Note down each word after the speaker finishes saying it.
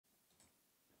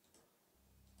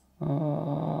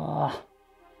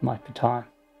Might be time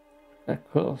to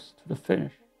get close to the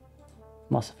finish.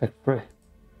 Mass Effect 3.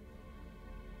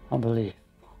 I believe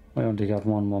we only got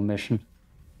one more mission.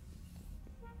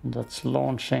 And that's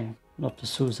launching, not the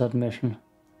suicide mission,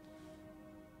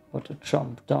 but to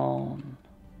jump down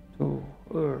to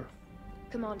Earth.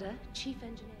 Commander, Chief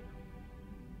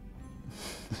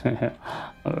Engineer.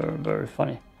 Very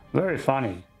funny. Very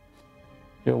funny.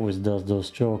 He always does those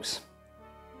jokes.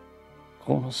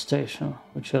 Chrono Station.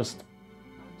 We just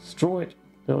destroyed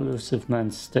the Elusive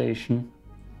Man's station.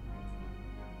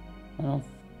 I don't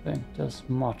think there's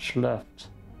much left.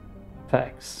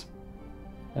 Packs.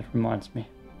 That reminds me.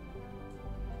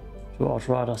 2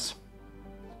 Outriders.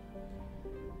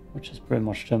 Which is pretty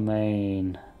much the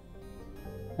main...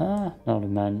 now the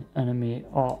main enemy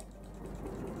are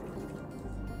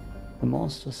the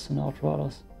monsters in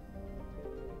Outriders.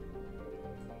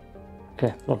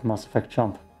 Okay, Blood Mass Effect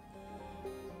jump.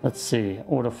 Let's see,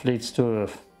 order fleets to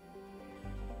Earth.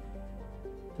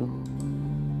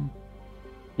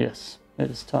 Yes,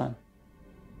 it is time.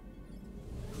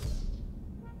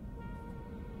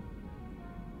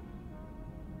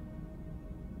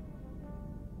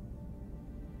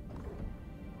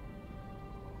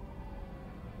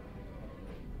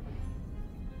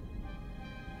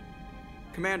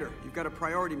 Commander, you've got a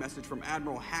priority message from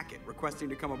Admiral Hackett requesting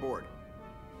to come aboard.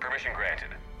 Permission granted.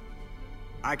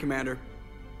 Aye, Commander.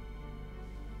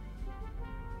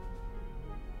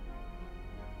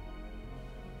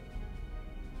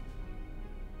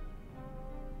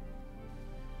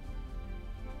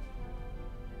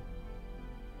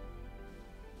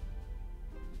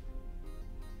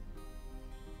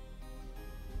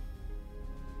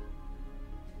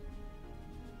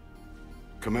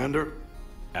 Commander?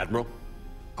 Admiral?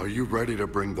 Are you ready to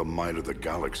bring the might of the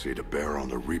galaxy to bear on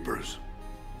the Reapers?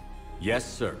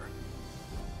 Yes, sir.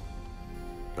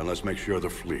 Then let's make sure the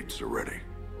fleets are ready.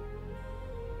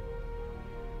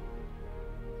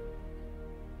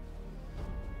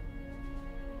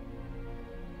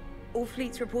 All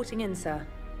fleets reporting in, sir.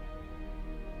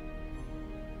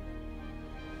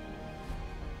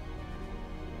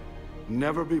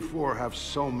 Never before have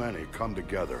so many come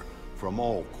together from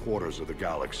all quarters of the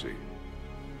galaxy.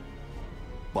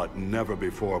 But never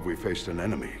before have we faced an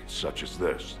enemy such as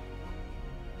this.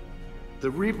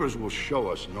 The Reapers will show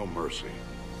us no mercy.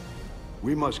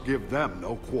 We must give them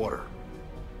no quarter.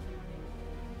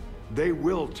 They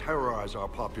will terrorize our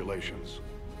populations.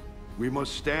 We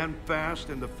must stand fast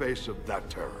in the face of that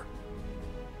terror.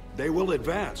 They will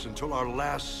advance until our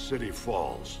last city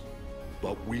falls,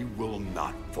 but we will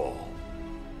not fall.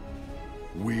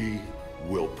 We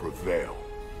will prevail.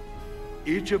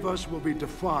 Each of us will be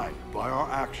defined by our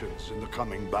actions in the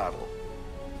coming battle.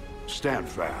 Stand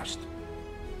fast.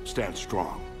 Stand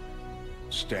strong.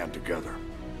 Stand together.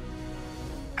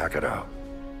 Hack it out.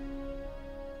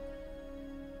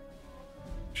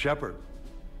 Shepard,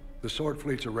 the Sword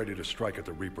fleets are ready to strike at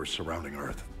the Reapers surrounding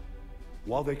Earth.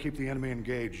 While they keep the enemy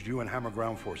engaged, you and Hammer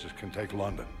ground forces can take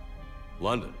London.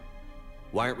 London?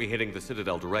 Why aren't we hitting the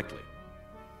Citadel directly?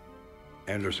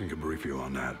 Anderson can brief you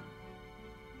on that.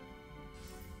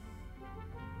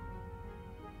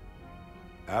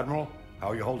 Admiral, how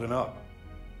are you holding up?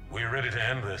 We're ready to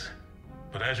end this.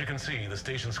 But as you can see, the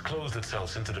station's closed itself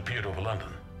since it appeared over London.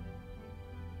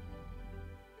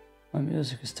 My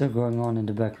music is still going on in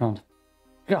the background.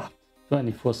 God,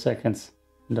 24 seconds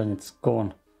and then it's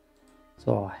gone.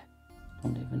 So I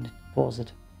don't even need to pause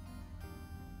it.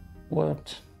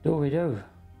 What do we do?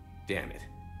 Damn it.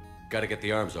 Gotta get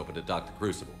the arms open to dock the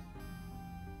Crucible.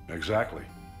 Exactly.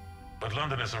 But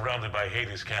London is surrounded by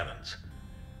Hades cannons.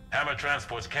 Hammer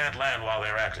transports can't land while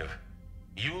they're active.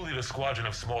 You'll lead a squadron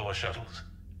of smaller shuttles.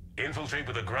 Infiltrate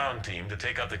with a ground team to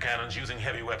take out the cannons using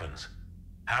heavy weapons.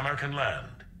 Hammer can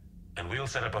land, and we'll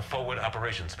set up a forward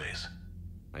operations base.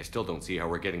 I still don't see how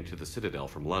we're getting to the Citadel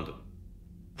from London.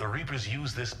 The Reapers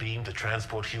use this beam to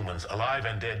transport humans, alive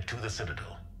and dead, to the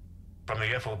Citadel. From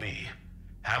the FOB,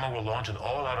 Hammer will launch an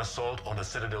all-out assault on the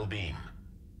Citadel beam.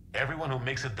 Everyone who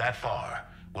makes it that far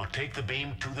will take the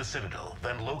beam to the Citadel,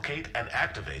 then locate and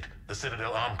activate the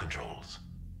Citadel arm controls.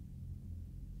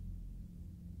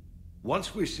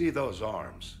 Once we see those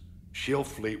arms, SHIELD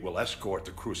fleet will escort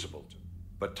the Crucible,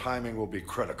 but timing will be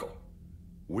critical.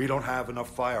 We don't have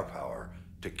enough firepower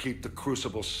to keep the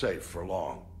Crucible safe for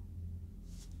long.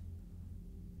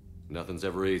 Nothing's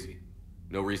ever easy.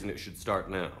 No reason it should start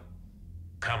now.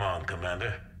 Come on,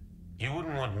 Commander. You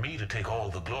wouldn't want me to take all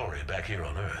the glory back here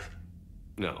on Earth.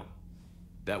 No.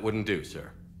 That wouldn't do, sir.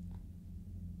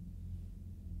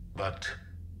 But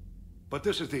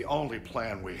this is the only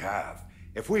plan we have.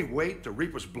 If we wait, the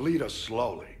Reapers bleed us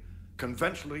slowly.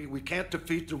 Conventionally, we can't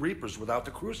defeat the Reapers without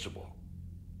the Crucible.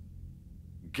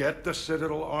 Get the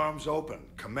Citadel arms open.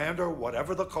 Commander,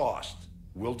 whatever the cost,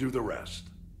 we'll do the rest.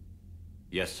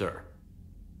 Yes, sir.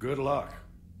 Good luck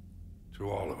to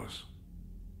all of us.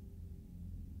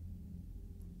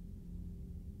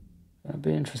 It'll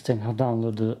be interesting. I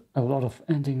downloaded a lot of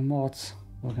ending mods.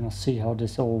 We're gonna see how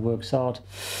this all works out.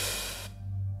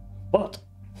 But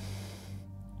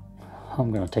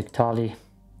I'm gonna take Tali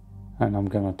and I'm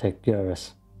gonna take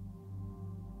Garrus.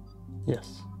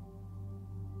 Yes.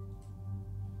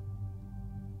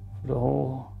 For the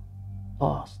whole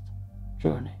last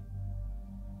journey.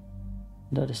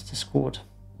 That is the squad.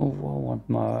 Oh, I want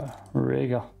my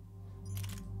Rega.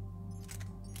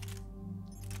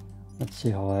 Let's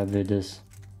see how heavy it is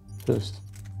first.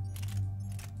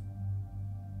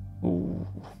 Ooh.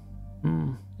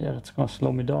 Yeah, that's gonna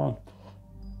slow me down.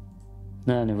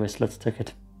 Anyways, let's take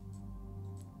it.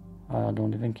 I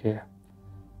don't even care.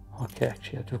 Okay,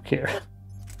 actually I do care.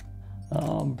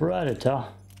 Predator.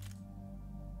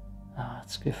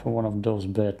 Let's give her one of those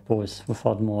bad boys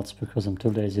without mods because I'm too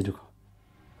lazy to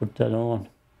put that on.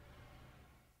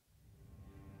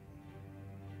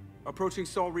 Approaching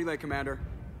Sol Relay, Commander.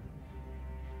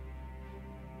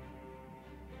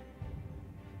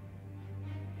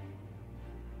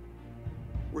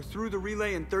 We're through the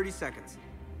relay in 30 seconds.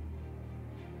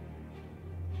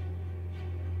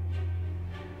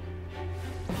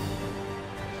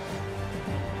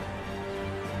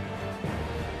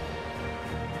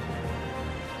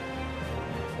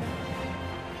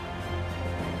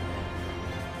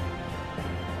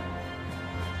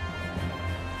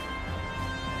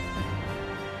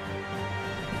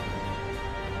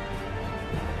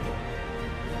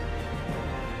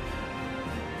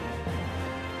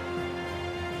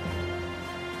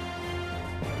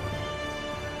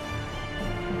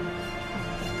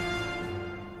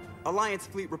 Alliance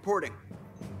fleet reporting.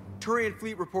 Turian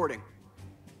fleet reporting.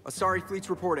 Asari fleets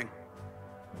reporting.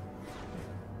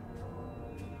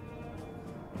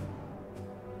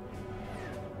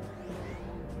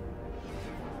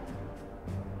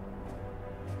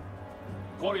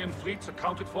 Quarian fleets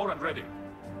accounted for and ready.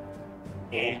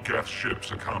 All Geth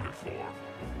ships accounted for.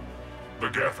 The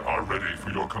Geth are ready for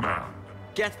your command.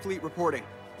 Geth fleet reporting.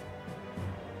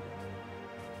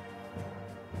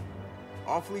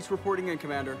 All fleets reporting in,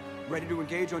 Commander. Ready to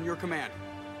engage on your command.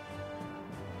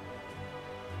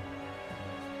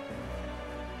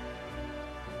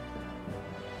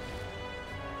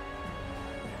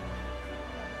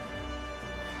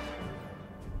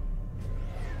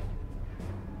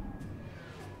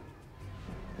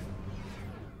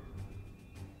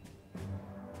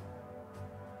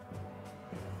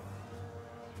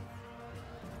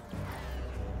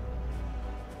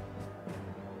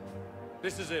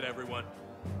 This is it, everyone.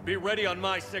 Be ready on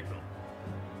my signal.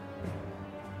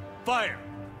 Fire!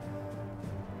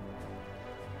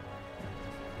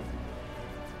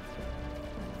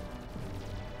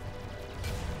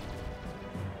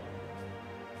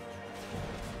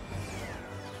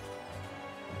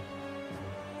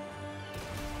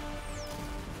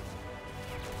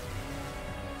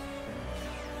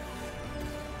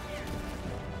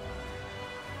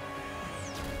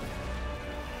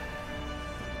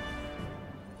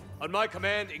 On my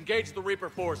command, engage the Reaper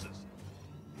forces.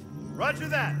 Roger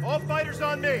that. All fighters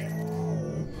on me.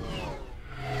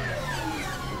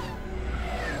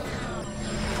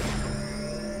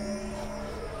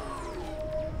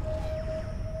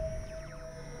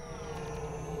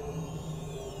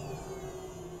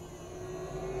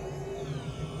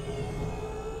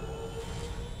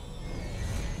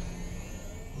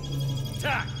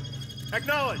 Attack!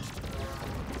 Acknowledged!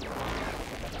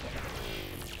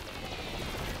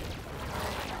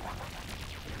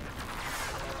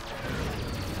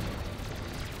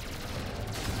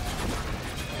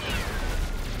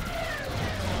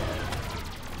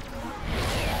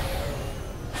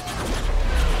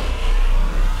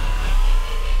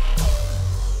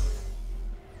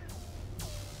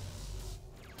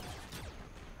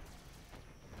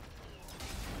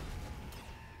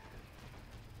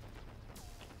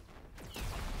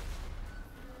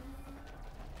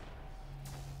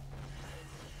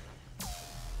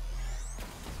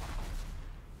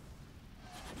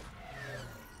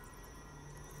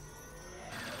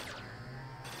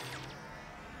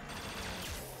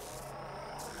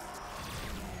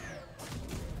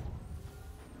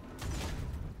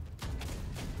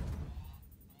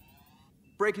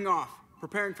 Breaking off.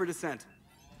 Preparing for descent.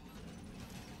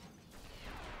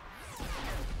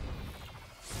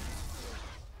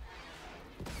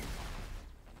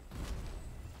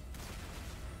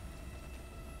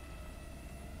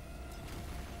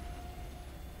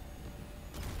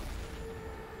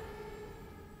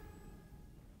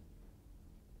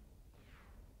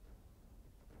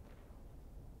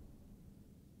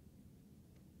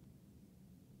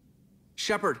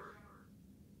 Shepard.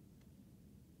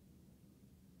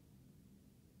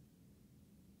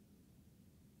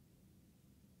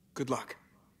 Good luck.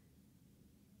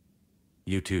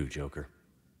 You too, Joker.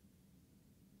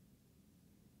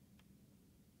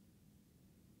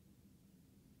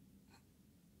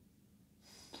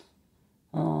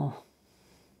 Oh.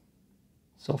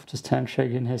 Softest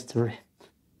handshake in history.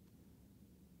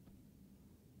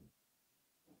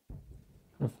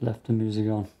 Could have left the music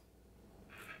on.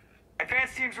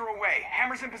 Advanced teams are away.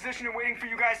 Hammer's in position and waiting for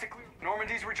you guys to clear.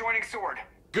 Normandy's rejoining Sword.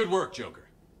 Good work, Joker.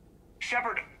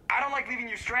 Shepard, I don't like leaving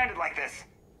you stranded like this.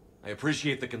 I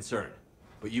appreciate the concern,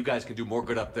 but you guys can do more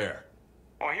good up there.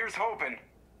 Well, here's hoping.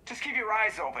 Just keep your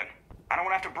eyes open. I don't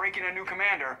want to have to break in a new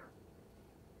commander.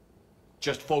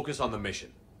 Just focus on the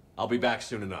mission. I'll be back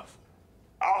soon enough.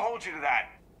 I'll hold you to that.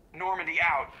 Normandy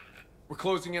out. We're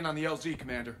closing in on the LZ,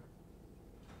 Commander.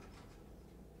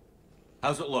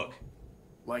 How's it look?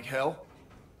 Like hell?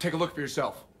 Take a look for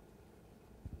yourself.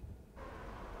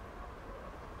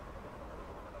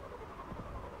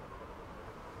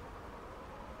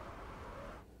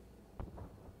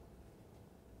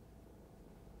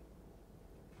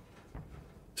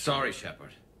 Sorry,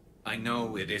 Shepard. I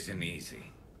know it isn't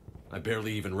easy. I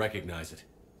barely even recognize it.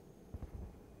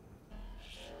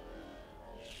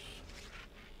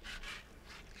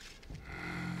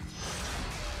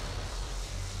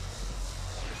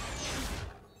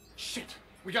 Shit!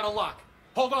 We got a lock.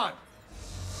 Hold on!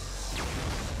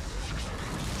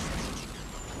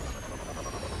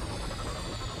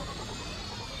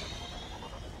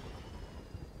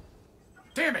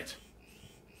 Damn it!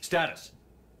 Status.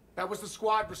 That was the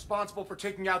squad responsible for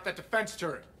taking out that defense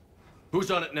turret.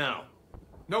 Who's on it now?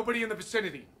 Nobody in the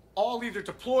vicinity. All either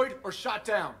deployed or shot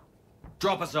down.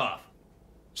 Drop us off.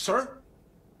 Sir?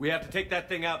 We have to take that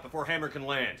thing out before Hammer can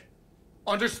land.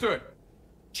 Understood.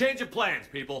 Change of plans,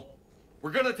 people.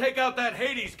 We're gonna take out that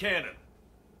Hades cannon.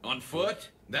 On foot?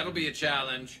 That'll be a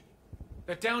challenge.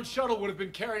 That downed shuttle would have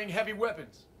been carrying heavy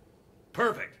weapons.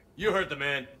 Perfect. You heard the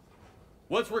man.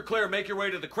 Once we're clear, make your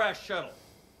way to the crashed shuttle.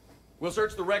 We'll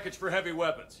search the wreckage for heavy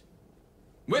weapons.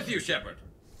 With you, Shepard.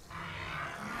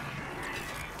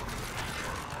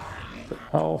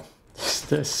 Oh,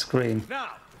 this screen.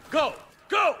 Now, go!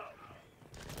 Go!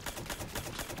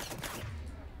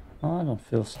 I don't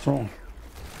feel strong.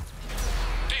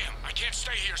 Damn, I can't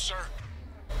stay here, sir.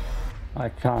 I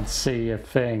can't see a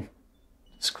thing.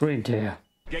 Screen tear.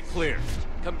 Get clear.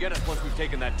 Come get us once we've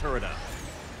taken that turret out.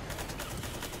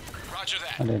 Roger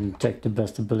that. I didn't take the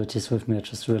best abilities with me. I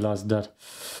just realized that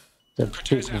the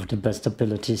people with the best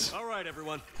abilities All right,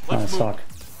 everyone. kind of Let's move. suck.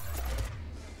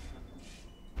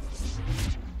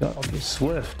 Gotta be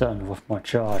swift then with my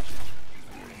charge.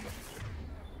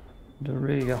 There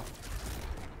we go.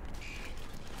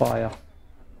 Fire.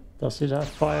 Does it have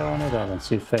fire on it? I don't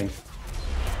see a thing.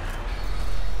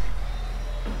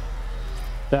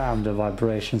 Damn the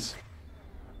vibrations.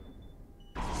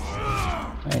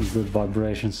 Ain't good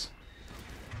vibrations.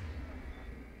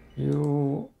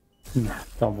 You...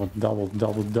 Double, double,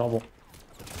 double, double.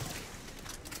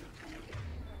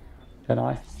 Can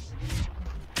I?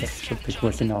 That should be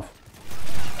quick enough.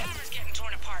 Hammer's getting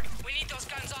torn apart. We need those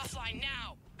guns offline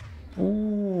now.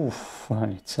 Oof, I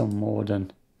need some more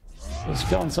than those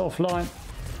guns offline.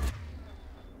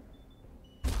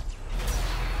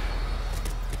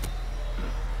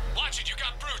 Watch it, you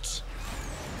got brutes.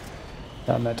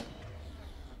 Damn it.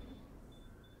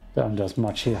 Damn, there's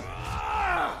much here.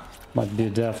 Might be a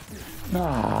death.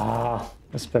 Ah,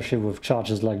 especially with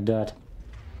charges like that.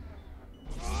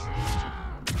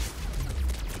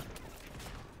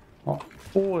 Oh,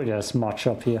 boy, there's much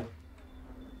up here.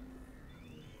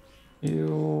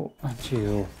 You and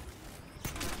you.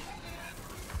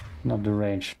 Not the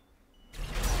range.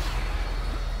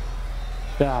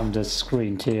 Damn, this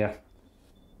screen tear.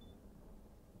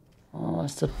 Oh,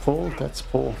 is that full? That's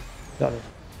full. Got it.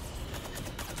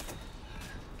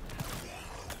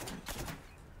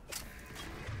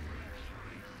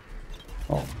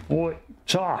 Oh boy,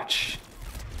 charge!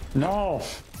 No!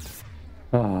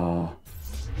 Ah.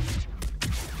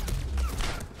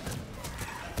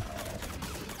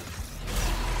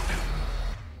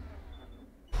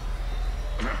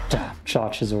 Damn,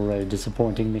 charge is already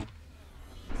disappointing me.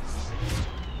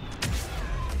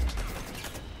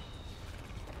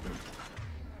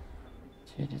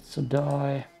 He needs to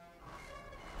die.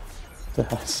 The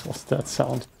hell was that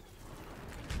sound?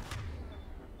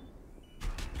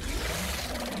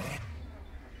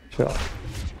 Sure.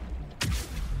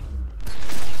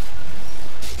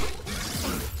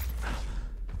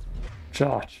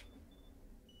 Charge.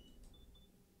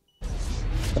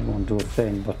 That won't do a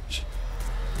thing, but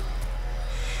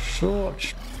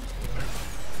George.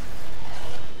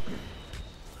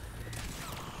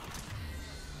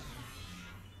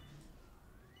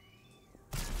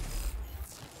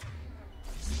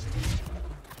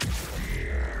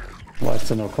 Why is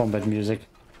there no combat music?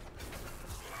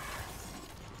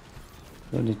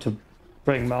 I need to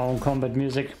bring my own combat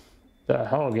music. The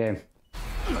hell game.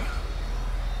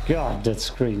 God, that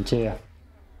screen tear.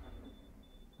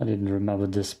 I didn't remember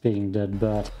this being that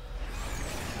bad.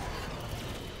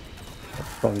 That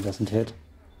probably doesn't hit.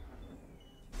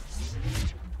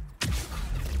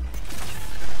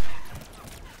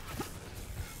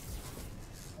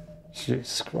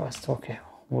 Jesus Christ, okay.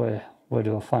 Where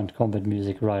do I find combat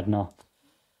music right now?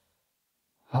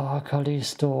 Ah,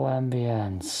 Callisto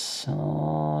Ambience.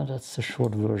 Oh, that's the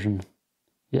short version.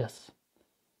 Yes.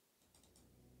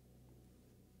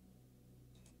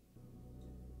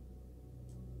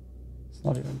 It's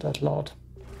not even that loud.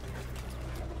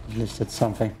 At least it's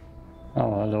something.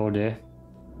 Oh, hello there.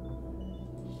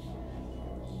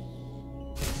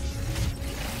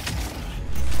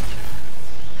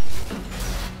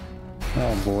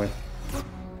 Oh boy.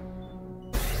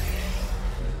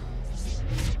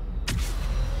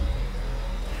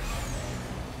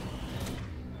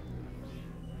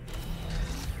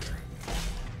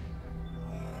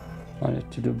 I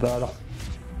need to do better.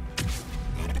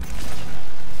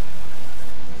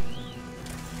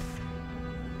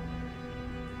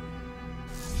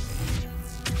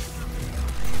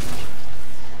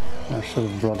 I should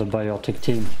have brought a biotic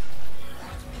team.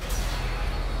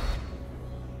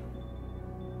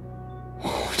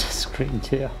 Oh, the screen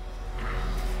tear.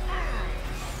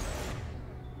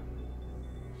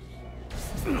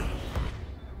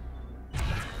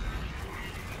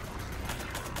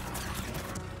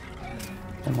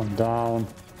 Come on down.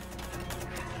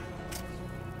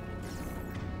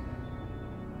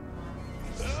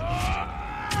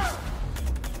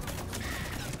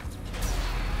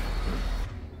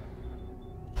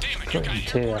 Damn it,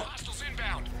 tear.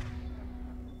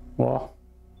 What?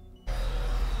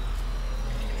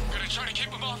 Gonna try to keep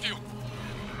him off you.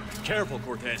 Careful,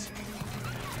 Cortez.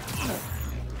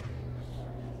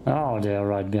 Oh, they're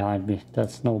right behind me.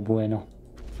 That's no bueno.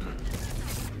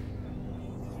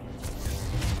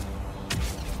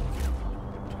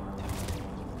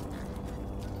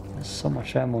 There's so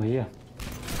much ammo here.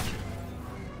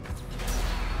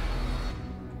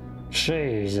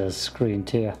 Jesus, screen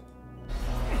tear.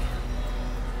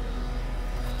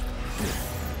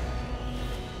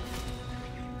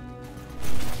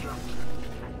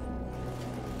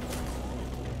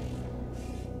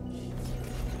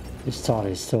 This thought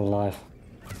is still alive.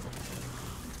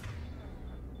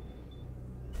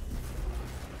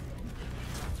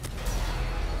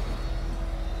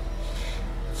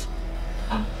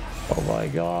 Oh my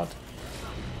god.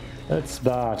 That's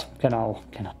bad.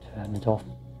 Cannot turn it off.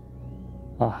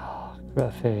 Ah,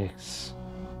 graphics.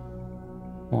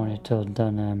 Monitor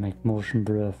dynamic, motion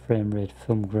blur, frame rate,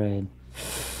 film grain.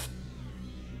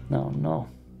 No.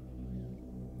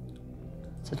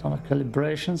 Is it on the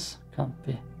calibrations? Can't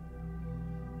be.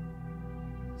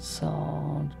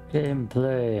 Sound,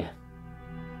 gameplay.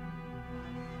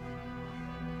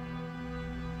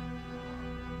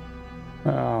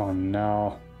 Oh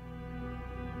no.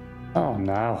 Oh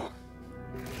no.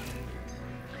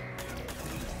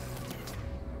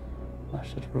 I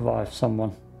should revive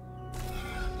someone.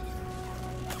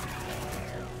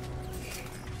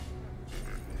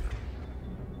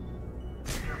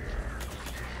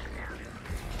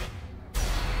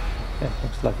 Okay,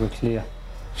 looks like we're clear.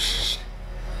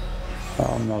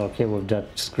 I'm not okay with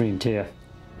that screen tear.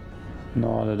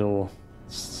 Not at all.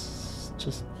 It's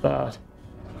just bad.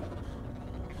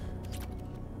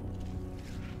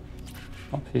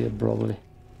 Up here probably.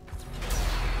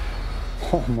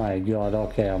 Oh my god,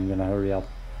 okay, I'm gonna hurry up.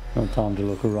 No time to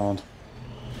look around.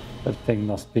 That thing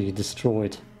must be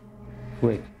destroyed.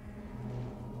 Quick.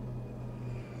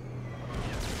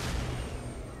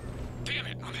 Damn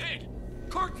it, I'm hit.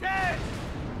 Cortez!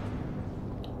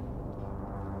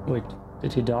 Wait,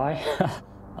 did he die?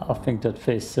 I think that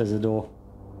face says it all.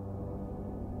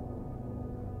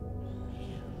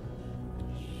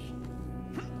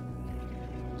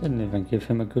 Didn't even give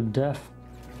him a good death.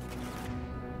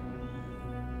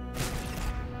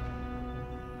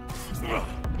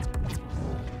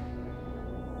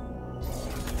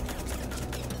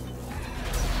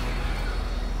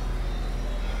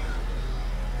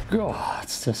 God,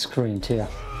 it's the screen tear.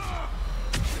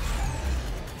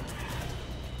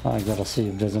 I gotta see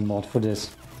if there's a mod for this.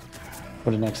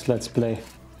 For the next Let's Play.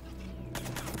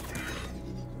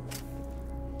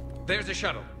 There's a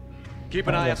shuttle. Keep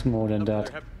an eye out. That's more than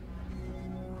that.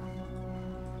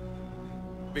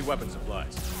 heavy weapon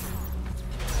supplies.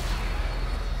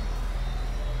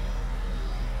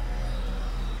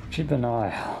 Keep an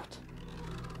eye out.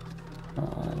 I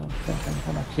don't think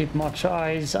I'm gonna keep much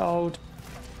eyes out.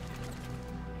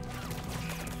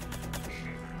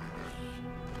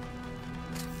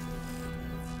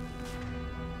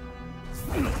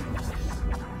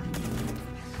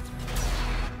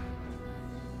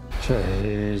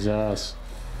 Jesus.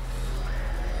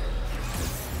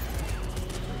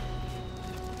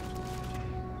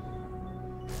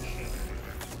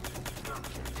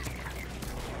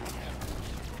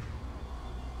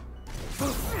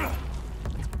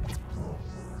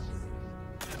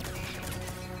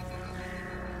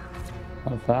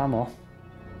 Out of ammo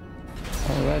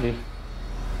already.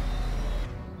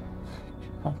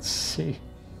 Can't see.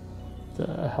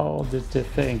 The hell did they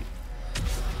think?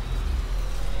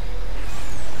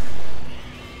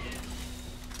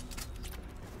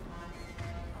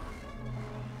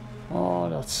 Oh,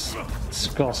 that's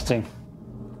disgusting.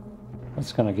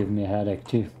 That's gonna give me a headache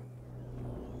too.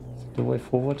 Is it the way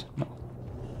forward? No.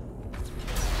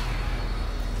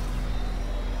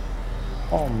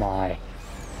 Oh my.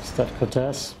 Is that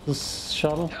Cortez, this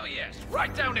shuttle? Hell yes,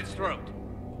 right down its throat.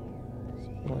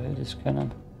 Go ahead, this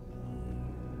cannon.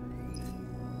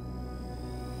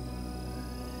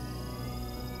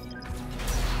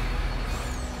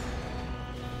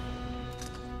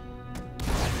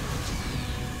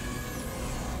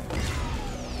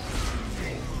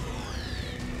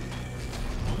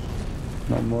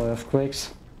 No more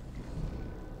earthquakes.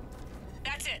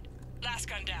 That's it. Last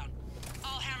gun down.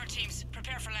 All hammer teams,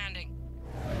 prepare for landing.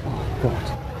 Oh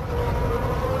god.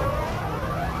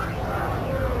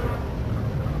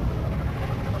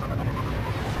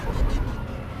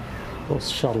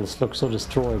 Those shuttles look so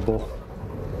destroyable.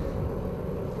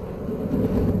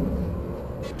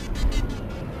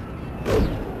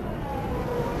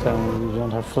 Tell me we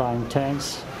don't have flying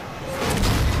tanks.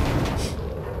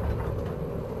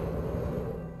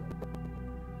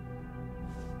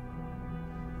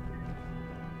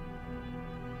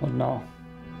 Oh no.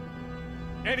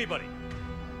 Anybody,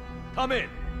 come in.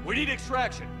 We need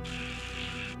extraction.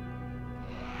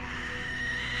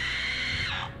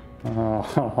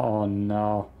 Oh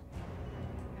no.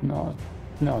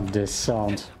 Not this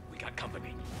sound. We got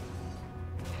company.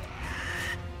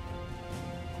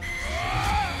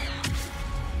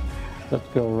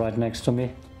 That girl right next to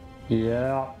me.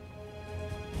 Yeah.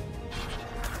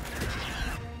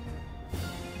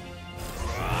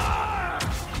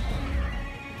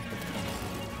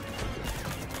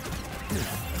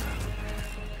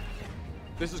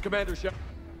 This is Commander Shepard.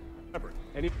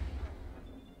 Any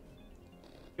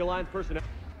Alliance personnel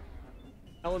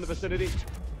in the vicinity?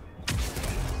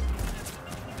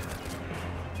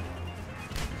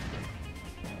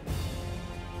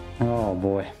 Oh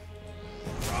boy.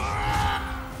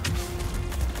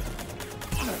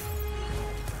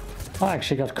 I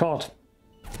actually got caught.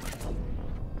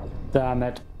 Damn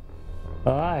it.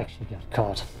 I actually got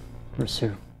caught.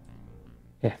 Pursue.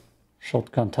 Yeah.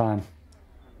 Shotgun time.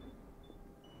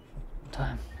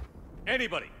 Time.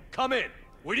 Anybody, come in.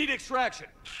 We need extraction.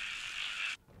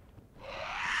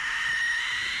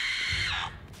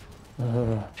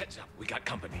 Heads up, we got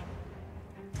company.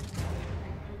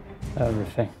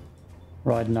 Everything.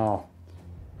 Right now.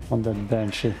 On that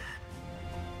benchy.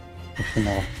 If you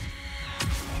know.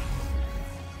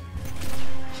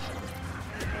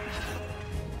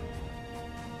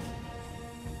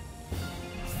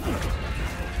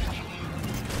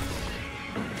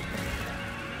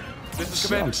 This is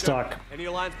Commander I'm stuck. Shepard. Any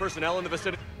Alliance personnel in the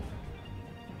vicinity?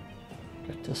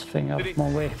 Get this thing out of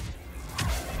my way.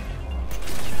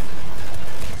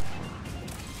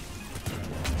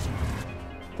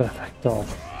 Perfect dog.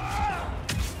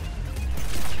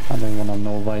 I don't wanna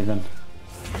know why then.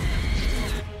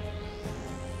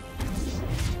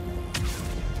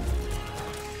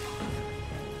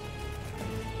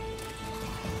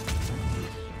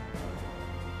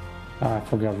 I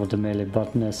forgot what the melee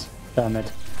button is. Damn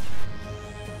it.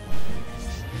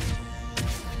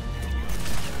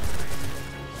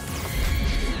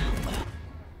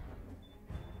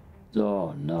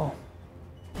 Oh no.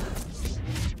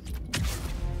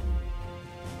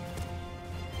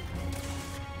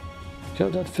 Kill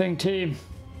that thing, team.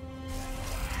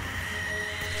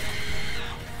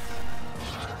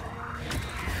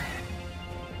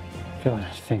 Kill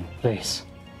that thing, please.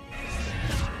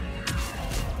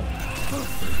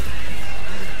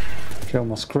 She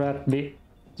almost grabbed me.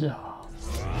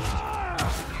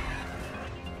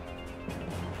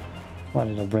 Why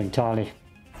did I bring Tali?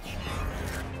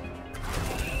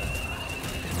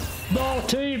 No,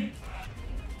 team!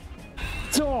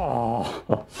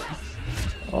 Oh,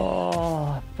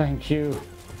 oh, thank you.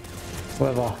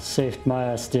 Whoever saved my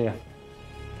ass there.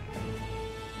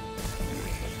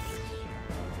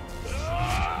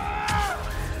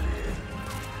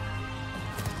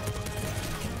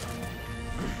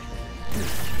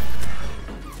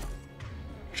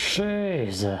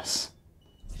 Jesus.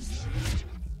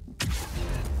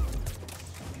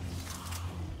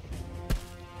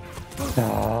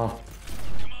 Ah.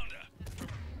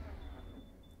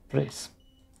 Please.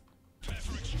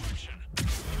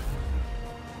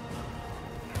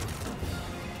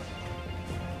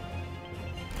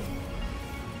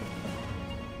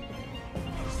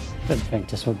 Didn't think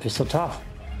this would be so tough.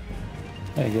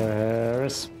 I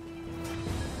guess.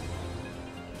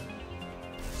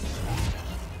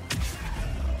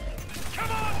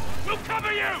 Come on! We'll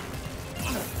cover you!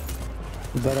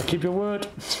 You better keep your word.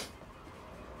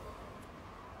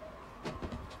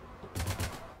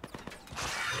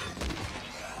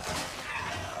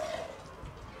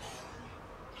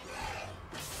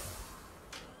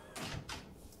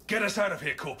 Get us out of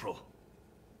here, Corporal.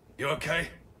 You okay?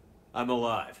 I'm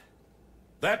alive.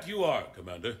 That you are,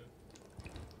 Commander.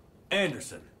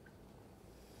 Anderson.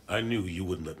 I knew you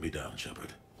wouldn't let me down,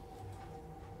 Shepard.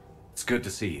 It's good to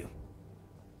see you.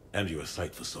 And you're a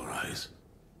sight for sore eyes.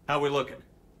 How we looking?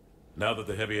 Now that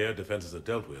the heavy air defenses are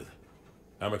dealt with,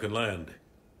 Hammer can land.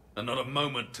 And not a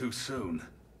moment too soon.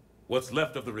 What's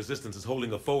left of the Resistance is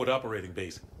holding a forward operating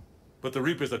base. But the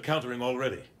Reapers are countering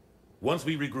already. Once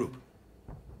we regroup,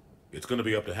 it's gonna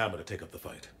be up to Hammer to take up the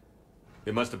fight.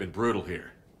 It must have been brutal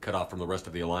here. Cut off from the rest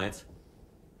of the Alliance?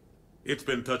 It's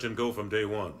been touch and go from day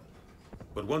one.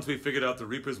 But once we figured out the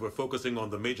Reapers were focusing on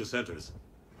the major centers,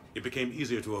 it became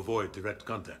easier to avoid direct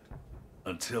contact.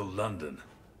 Until London.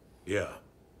 Yeah.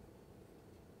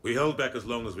 We held back as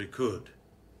long as we could,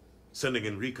 sending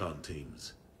in recon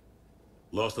teams.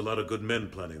 Lost a lot of good men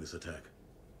planning this attack.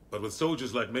 But with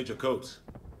soldiers like Major Coates,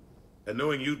 and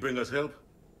knowing you'd bring us help,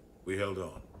 we held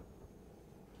on.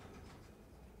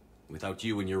 Without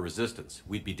you and your resistance,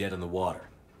 we'd be dead in the water.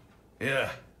 Yeah,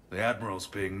 the Admiral's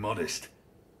being modest.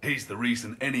 He's the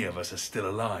reason any of us are still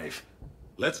alive.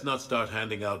 Let's not start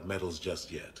handing out medals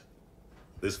just yet.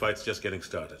 This fight's just getting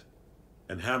started.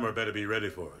 And Hammer better be ready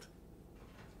for it.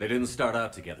 They didn't start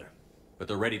out together, but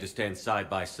they're ready to stand side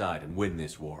by side and win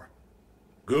this war.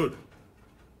 Good.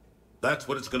 That's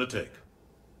what it's gonna take.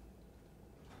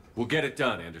 We'll get it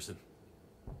done, Anderson.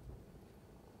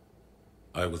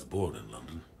 I was born in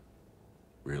London.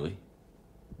 Really?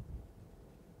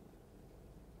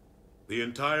 The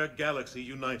entire galaxy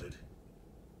united.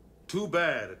 Too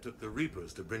bad it took the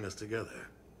Reapers to bring us together.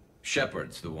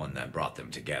 Shepard's the one that brought them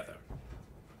together.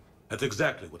 That's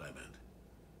exactly what I meant.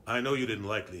 I know you didn't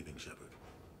like leaving, Shepard.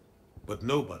 But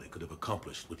nobody could have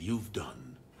accomplished what you've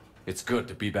done. It's good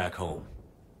to be back home.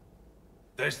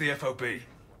 There's the FOB.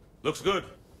 Looks good.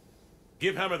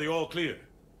 Give Hammer the all clear.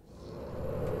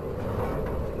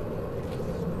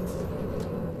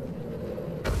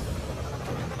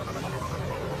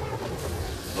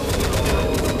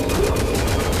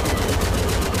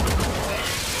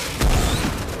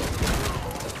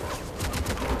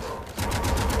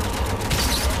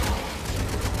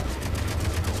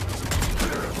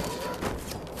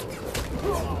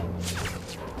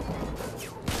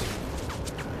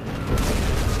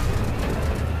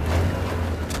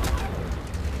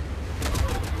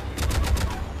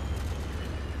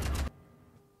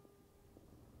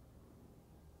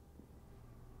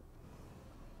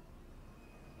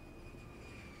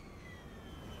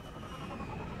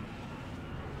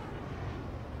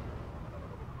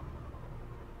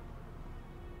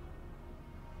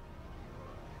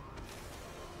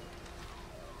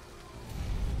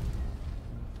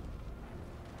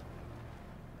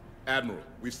 Admiral,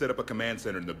 we've set up a command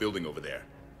center in the building over there.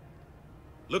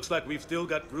 Looks like we've still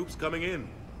got groups coming in.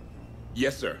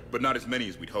 Yes, sir, but not as many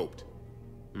as we'd hoped.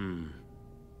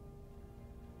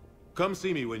 Come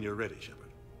see me when you're ready,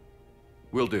 Shepard.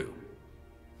 Will do.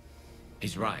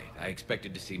 He's right. I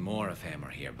expected to see more of Hammer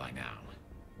here by now.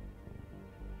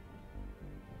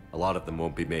 A lot of them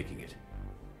won't be making it.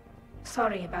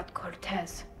 Sorry about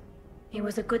Cortez. He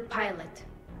was a good pilot.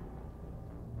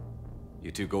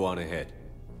 You two go on ahead.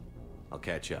 I'll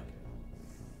catch up.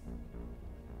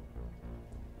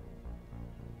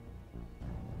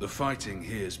 The fighting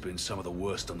here's been some of the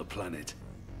worst on the planet.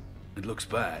 It looks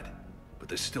bad, but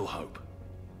there's still hope.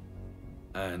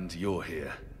 And you're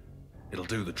here. It'll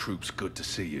do the troops good to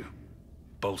see you.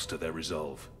 Bolster their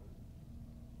resolve.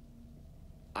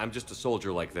 I'm just a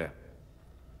soldier like them.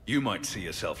 You might see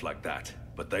yourself like that,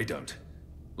 but they don't.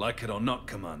 Like it or not,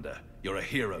 Commander, you're a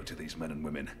hero to these men and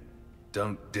women.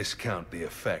 Don't discount the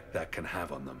effect that can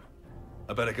have on them.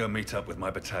 I better go meet up with my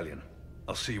battalion.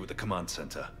 I'll see you at the command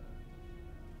center.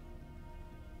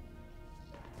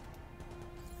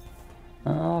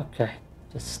 Okay,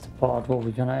 this is the part where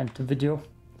we're gonna end the video.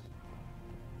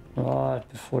 Right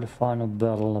before the final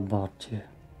battle about to...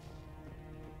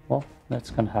 Well,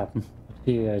 that's gonna happen. But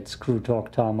here it's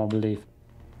Crewtalk time, I believe.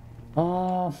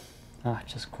 I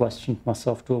just questioned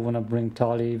myself, do I want to bring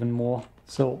Tali even more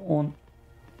so on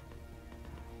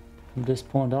from this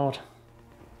point out?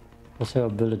 Because her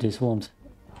abilities won't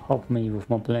help me with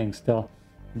my playing style.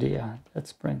 Yeah,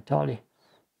 let's bring Tali.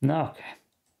 Okay.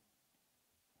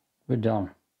 We're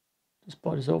done. This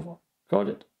part is over. Got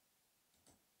it.